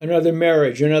Another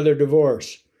marriage, another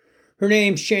divorce. Her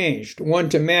name's changed, one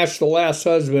to match the last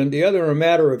husband, the other a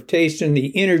matter of taste in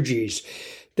the energies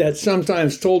that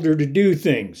sometimes told her to do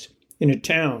things in a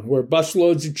town where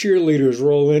busloads of cheerleaders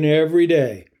roll in every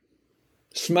day.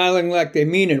 Smiling like they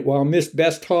mean it while Miss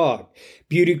Best Hogg,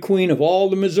 beauty queen of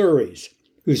all the Missouris,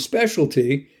 whose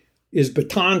specialty is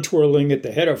baton twirling at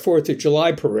the head of 4th of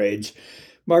July parades,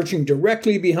 marching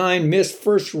directly behind Miss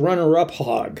First Runner-Up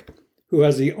Hogg, who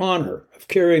has the honor of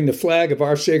carrying the flag of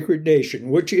our sacred nation,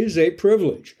 which is a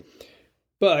privilege.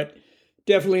 But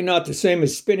definitely not the same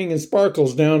as spinning in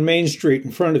sparkles down Main Street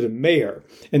in front of the mayor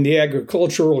and the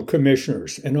agricultural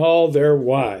commissioners and all their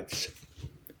wives,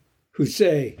 who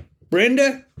say,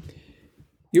 "Brenda,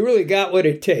 you really got what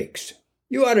it takes.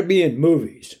 You ought to be in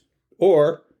movies,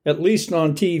 or at least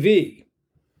on TV.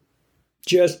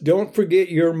 Just don't forget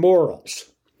your morals."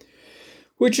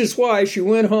 Which is why she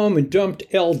went home and dumped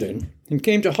Eldon and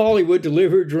came to Hollywood to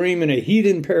live her dream in a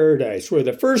heathen paradise where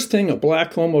the first thing a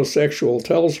black homosexual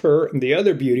tells her and the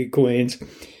other beauty queens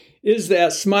is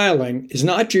that smiling is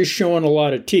not just showing a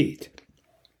lot of teeth.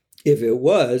 If it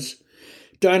was,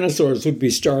 dinosaurs would be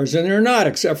stars, and they're not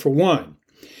except for one,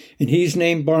 and he's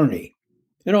named Barney.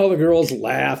 And all the girls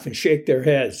laugh and shake their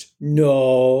heads.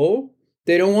 No,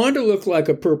 they don't want to look like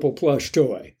a purple plush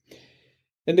toy.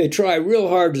 And they try real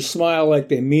hard to smile like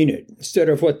they mean it, instead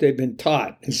of what they've been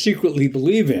taught and secretly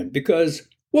believe in, because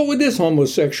what would this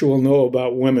homosexual know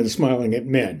about women smiling at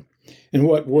men, and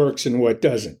what works and what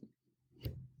doesn't?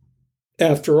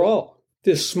 After all,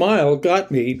 this smile got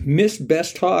me Miss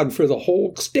Best Hogg for the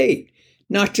whole state,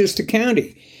 not just the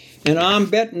county, and I'm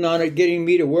betting on it getting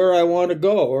me to where I want to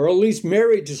go, or at least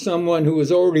married to someone who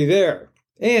is already there,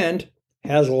 and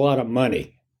has a lot of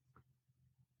money.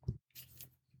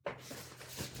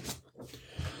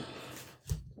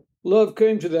 Love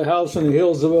came to the house in the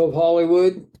hills above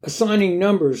Hollywood, assigning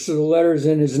numbers to the letters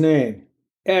in his name,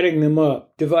 adding them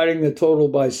up, dividing the total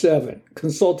by 7,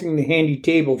 consulting the handy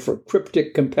table for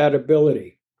cryptic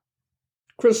compatibility.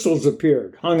 Crystals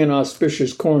appeared, hung in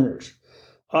auspicious corners.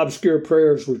 Obscure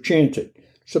prayers were chanted,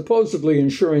 supposedly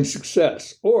ensuring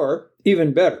success, or,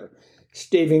 even better,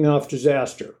 staving off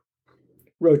disaster.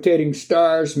 Rotating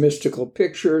stars, mystical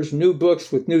pictures, new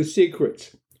books with new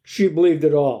secrets. She believed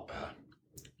it all.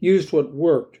 Used what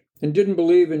worked, and didn't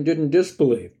believe and didn't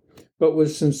disbelieve, but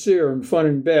was sincere and fun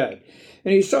in bed.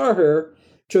 And he saw her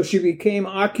till she became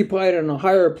occupied on a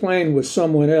higher plane with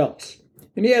someone else.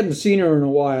 And he hadn't seen her in a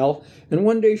while, and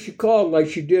one day she called like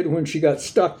she did when she got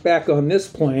stuck back on this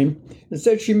plane, and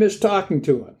said she missed talking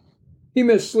to him. He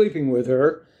missed sleeping with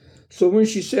her, so when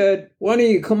she said, "Why don't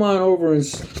you come on over and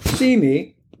see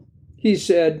me?" he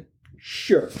said,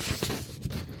 "Sure."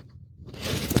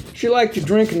 She liked to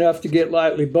drink enough to get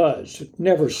lightly buzzed,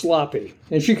 never sloppy,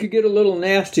 and she could get a little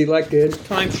nasty like the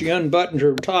time she unbuttoned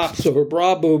her top so her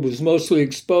bra boob was mostly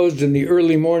exposed in the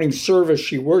early morning service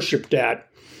she worshipped at,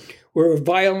 where a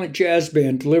violent jazz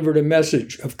band delivered a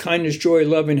message of kindness, joy,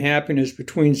 love, and happiness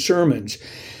between sermons,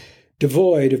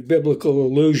 devoid of biblical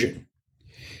allusion.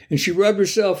 And she rubbed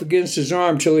herself against his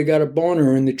arm till he got a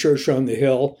boner in the church on the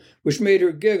hill, which made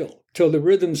her giggle till the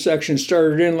rhythm section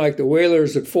started in like the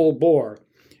Wailers at full bore,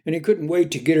 and he couldn't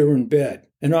wait to get her in bed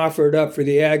and offer it up for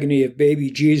the agony of baby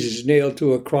Jesus nailed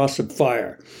to a cross of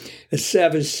fire, as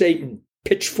savage Satan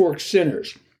pitchforked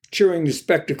sinners, cheering the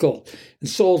spectacle, and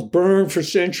souls burned for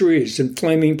centuries in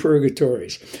flaming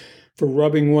purgatories for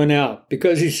rubbing one out,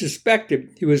 because he suspected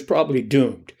he was probably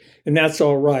doomed. And that's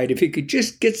all right if he could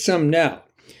just get some now,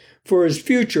 for his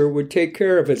future would take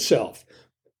care of itself,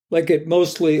 like it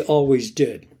mostly always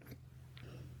did.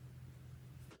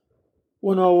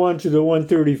 101 to the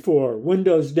 134,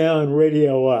 windows down,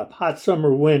 radio up, hot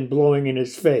summer wind blowing in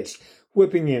his face,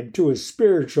 whipping him to a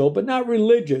spiritual but not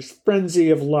religious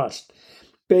frenzy of lust,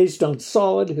 based on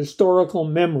solid historical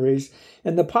memories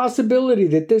and the possibility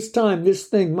that this time this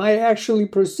thing might actually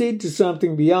proceed to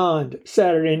something beyond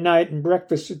Saturday night and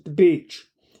breakfast at the beach,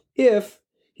 if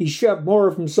he shoved more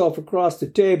of himself across the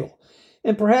table.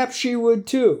 And perhaps she would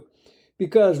too,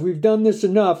 because we've done this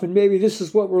enough, and maybe this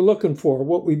is what we're looking for,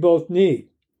 what we both need.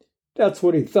 That's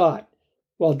what he thought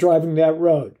while driving that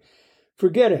road,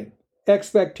 forgetting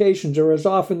expectations are as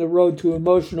often the road to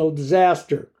emotional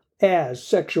disaster as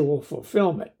sexual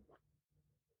fulfillment.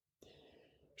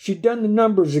 She'd done the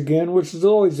numbers again, which was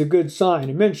always a good sign.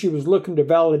 It meant she was looking to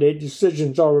validate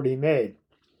decisions already made.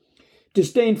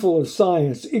 Disdainful of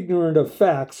science, ignorant of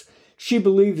facts, she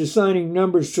believed assigning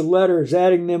numbers to letters,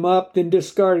 adding them up, then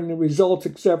discarding the results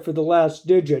except for the last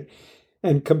digit,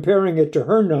 and comparing it to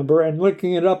her number and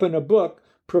looking it up in a book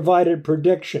provided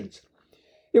predictions.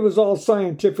 It was all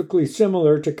scientifically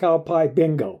similar to cow pie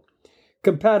bingo.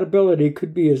 Compatibility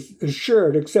could be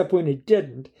assured except when it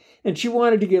didn't, and she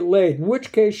wanted to get laid, in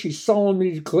which case she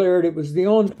solemnly declared it was the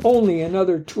only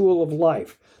another tool of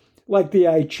life, like the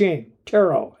I Ching,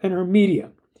 tarot, and her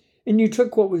medium. And you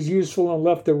took what was useful and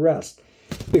left the rest,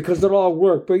 because it all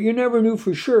worked, but you never knew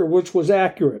for sure which was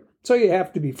accurate, so you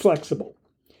have to be flexible.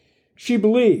 She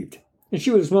believed, and she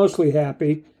was mostly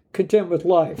happy, content with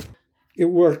life. It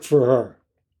worked for her.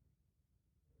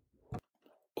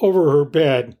 Over her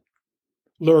bed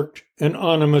lurked an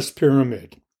ominous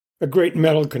pyramid, a great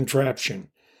metal contraption.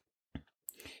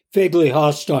 Vaguely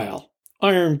hostile,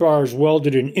 iron bars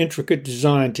welded an intricate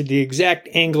design to the exact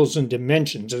angles and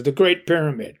dimensions of the Great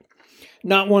Pyramid.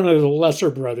 Not one of the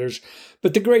lesser brothers,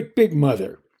 but the Great Big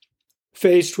Mother.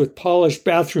 Faced with polished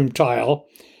bathroom tile,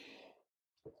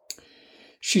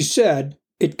 she said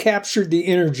it captured the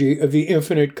energy of the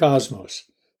infinite cosmos,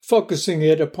 focusing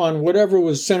it upon whatever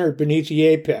was centered beneath the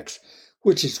apex,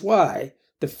 which is why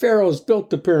the pharaohs built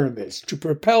the pyramids, to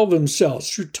propel themselves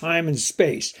through time and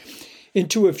space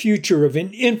into a future of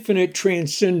an infinite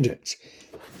transcendence.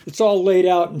 It's all laid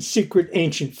out in secret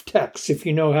ancient texts, if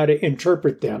you know how to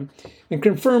interpret them, and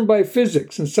confirmed by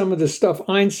physics and some of the stuff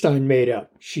Einstein made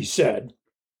up, she said.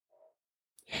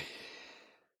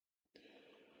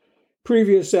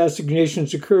 Previous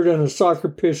assignations occurred on a soccer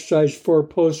pitch-sized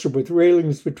four-poster with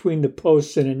railings between the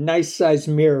posts and a nice-sized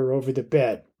mirror over the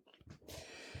bed.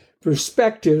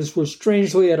 Perspectives were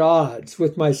strangely at odds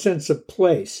with my sense of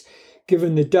place,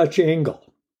 given the Dutch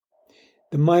angle.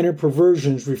 The minor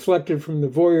perversions reflected from the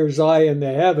voyeur's eye in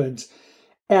the heavens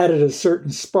added a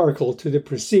certain sparkle to the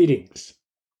proceedings.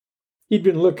 He'd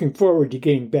been looking forward to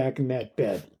getting back in that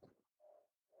bed.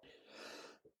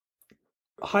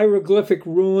 Hieroglyphic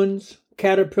ruins,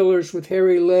 caterpillars with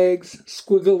hairy legs,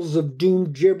 squiggles of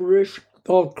doomed gibberish,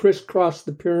 all crisscrossed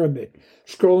the pyramid,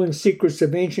 scrolling secrets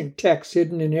of ancient texts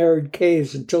hidden in arid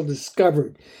caves until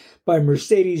discovered by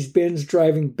Mercedes-Benz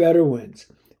driving Bedouins,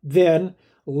 then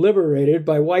liberated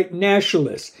by white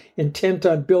nationalists intent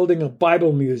on building a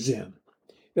Bible museum.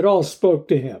 It all spoke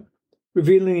to him,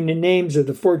 revealing the names of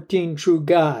the 14 true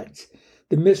gods,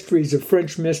 the mysteries of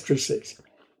French mistresses,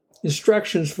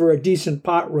 instructions for a decent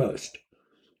pot roast,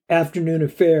 afternoon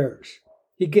affairs.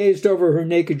 He gazed over her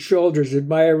naked shoulders,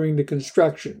 admiring the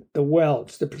construction, the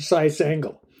welds, the precise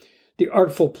angle, the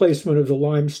artful placement of the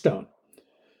limestone.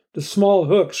 The small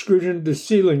hook screwed into the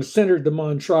ceiling centered the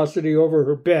monstrosity over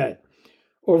her bed,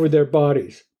 over their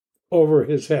bodies, over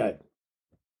his head.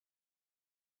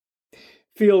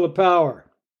 Feel the power.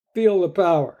 Feel the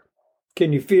power.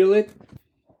 Can you feel it?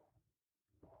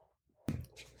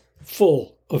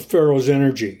 Full of Pharaoh's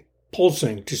energy,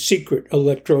 pulsing to secret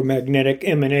electromagnetic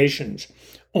emanations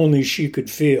only she could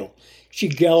feel, she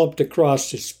galloped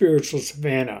across the spiritual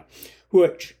savannah,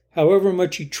 which, however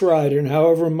much he tried and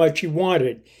however much he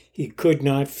wanted, he could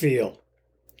not feel.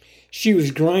 She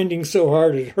was grinding so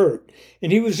hard it hurt,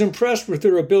 and he was impressed with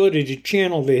her ability to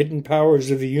channel the hidden powers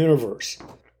of the universe.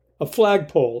 A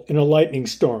flagpole in a lightning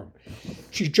storm.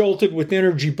 She jolted with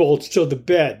energy bolts till the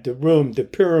bed, the room, the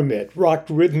pyramid rocked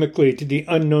rhythmically to the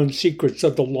unknown secrets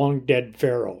of the long-dead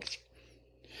pharaohs.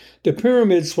 The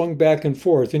pyramid swung back and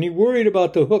forth, and he worried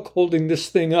about the hook holding this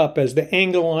thing up as the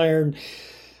angle iron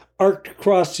arced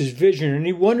across his vision, and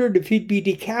he wondered if he'd be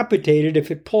decapitated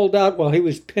if it pulled out while he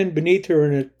was pinned beneath her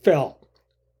and it fell.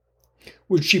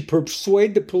 Would she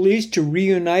persuade the police to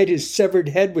reunite his severed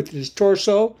head with his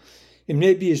torso, and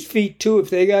maybe his feet too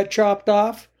if they got chopped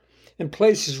off, and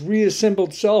place his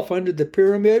reassembled self under the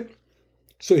pyramid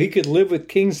so he could live with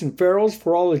kings and pharaohs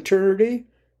for all eternity?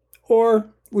 Or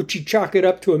would she chalk it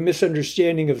up to a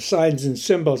misunderstanding of signs and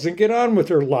symbols and get on with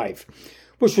her life,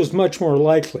 which was much more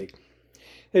likely?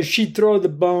 As she'd throw the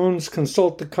bones,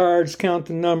 consult the cards, count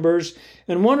the numbers,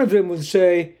 and one of them would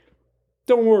say,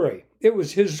 "Don't worry, it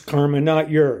was his karma, not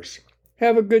yours.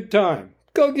 Have a good time.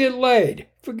 Go get laid.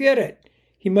 Forget it.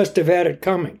 He must have had it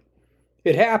coming.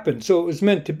 It happened, so it was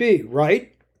meant to be,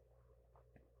 right?"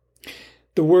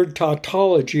 The word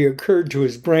tautology occurred to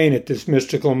his brain at this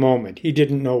mystical moment. He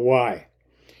didn't know why.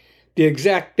 The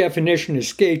exact definition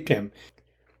escaped him.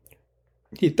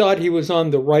 He thought he was on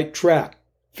the right track,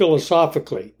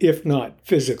 philosophically, if not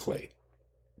physically.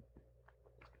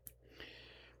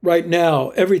 Right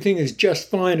now, everything is just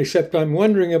fine, except I'm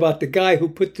wondering about the guy who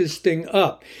put this thing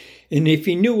up. And if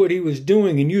he knew what he was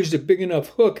doing and used a big enough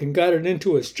hook and got it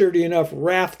into a sturdy enough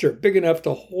rafter, big enough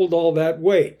to hold all that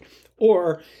weight.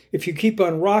 Or if you keep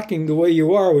on rocking the way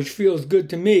you are, which feels good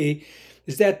to me,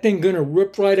 is that thing going to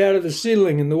rip right out of the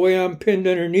ceiling? And the way I'm pinned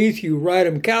underneath you, ride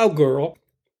 'em cowgirl,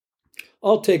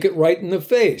 I'll take it right in the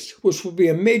face, which will be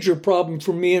a major problem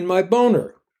for me and my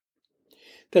boner.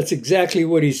 That's exactly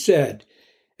what he said.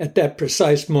 at that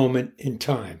precise moment in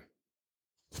time.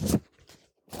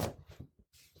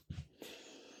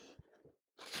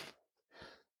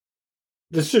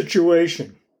 The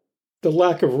situation, the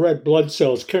lack of red blood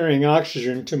cells carrying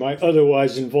oxygen to my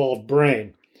otherwise involved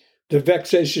brain, the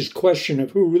vexatious question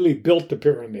of who really built the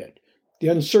pyramid, the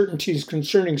uncertainties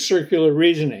concerning circular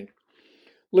reasoning,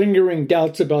 lingering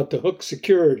doubts about the hook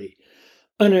security,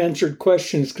 unanswered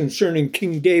questions concerning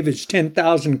King David's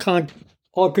 10,000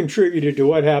 all contributed to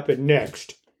what happened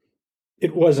next.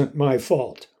 It wasn't my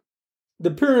fault. The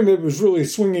pyramid was really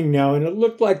swinging now, and it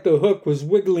looked like the hook was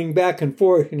wiggling back and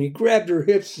forth, and he grabbed her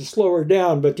hips to slow her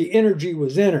down, but the energy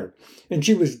was in her, and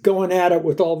she was going at it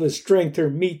with all the strength her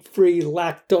meat-free,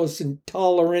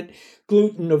 lactose-intolerant,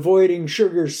 gluten-avoiding,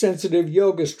 sugar-sensitive,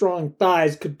 yoga-strong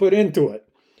thighs could put into it,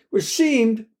 which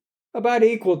seemed about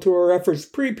equal to her efforts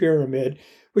pre-pyramid,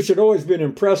 which had always been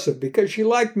impressive because she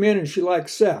liked men and she liked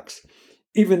sex,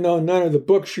 even though none of the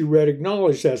books she read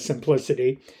acknowledged that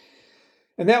simplicity.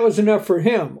 And that was enough for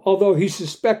him, although he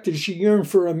suspected she yearned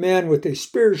for a man with a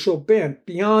spiritual bent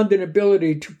beyond an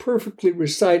ability to perfectly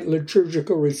recite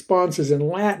liturgical responses in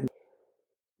Latin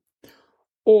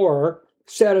or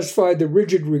satisfy the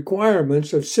rigid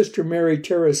requirements of Sister Mary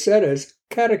Teresetta's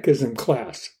catechism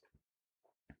class.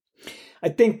 "I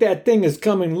think that thing is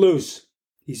coming loose,"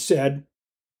 he said.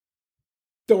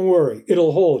 "Don't worry,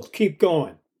 it'll hold. Keep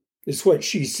going," is what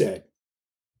she said.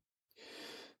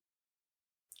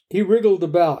 He wriggled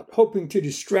about, hoping to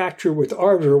distract her with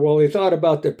ardor while he thought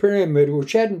about the pyramid,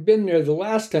 which hadn't been there the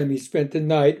last time he spent the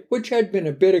night, which had been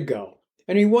a bit ago.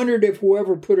 And he wondered if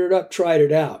whoever put it up tried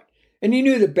it out. And he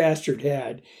knew the bastard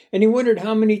had. And he wondered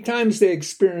how many times they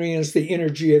experienced the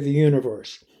energy of the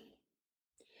universe.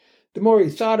 The more he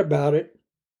thought about it,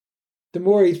 the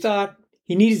more he thought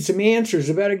he needed some answers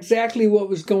about exactly what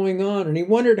was going on. And he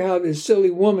wondered how this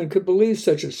silly woman could believe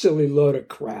such a silly load of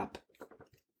crap.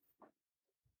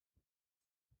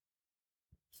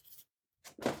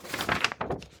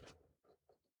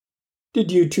 "Did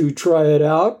you two try it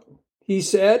out?" he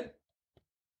said.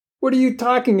 "What are you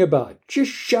talking about?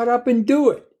 Just shut up and do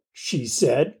it," she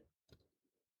said.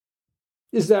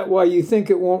 "Is that why you think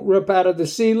it won't rip out of the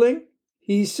ceiling?"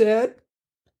 he said.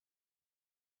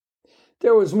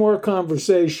 There was more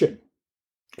conversation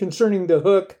concerning the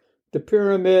hook, the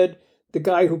pyramid, the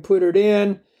guy who put it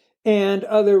in, and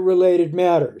other related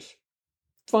matters.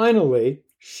 Finally,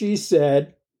 she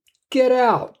said, "Get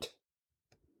out."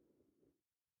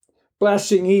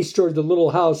 Blasting east toward the little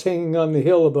house hanging on the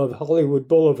hill above Hollywood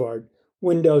Boulevard,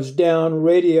 windows down,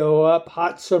 radio up,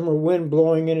 hot summer wind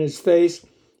blowing in his face,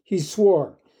 he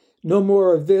swore, no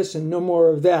more of this and no more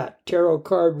of that, tarot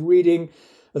card reading,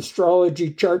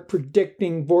 astrology chart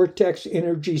predicting, vortex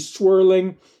energy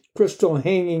swirling, crystal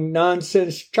hanging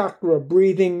nonsense, chakra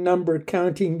breathing, number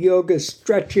counting, yoga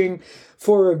stretching,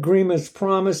 four agreements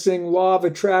promising, law of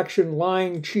attraction,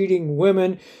 lying, cheating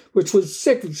women, which would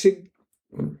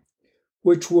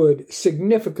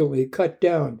significantly cut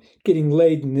down getting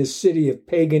laid in this city of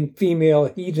pagan, female,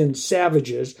 heathen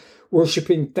savages,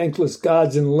 worshipping thankless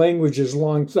gods in languages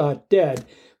long thought dead,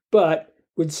 but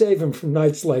would save him from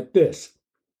nights like this.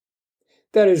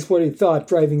 That is what he thought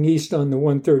driving east on the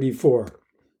 134.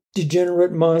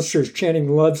 Degenerate monsters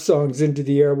chanting love songs into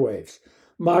the airwaves,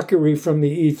 mockery from the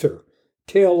ether,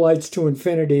 tail lights to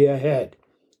infinity ahead,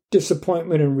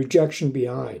 disappointment and rejection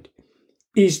behind,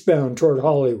 eastbound toward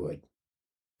Hollywood.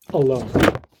 Alone.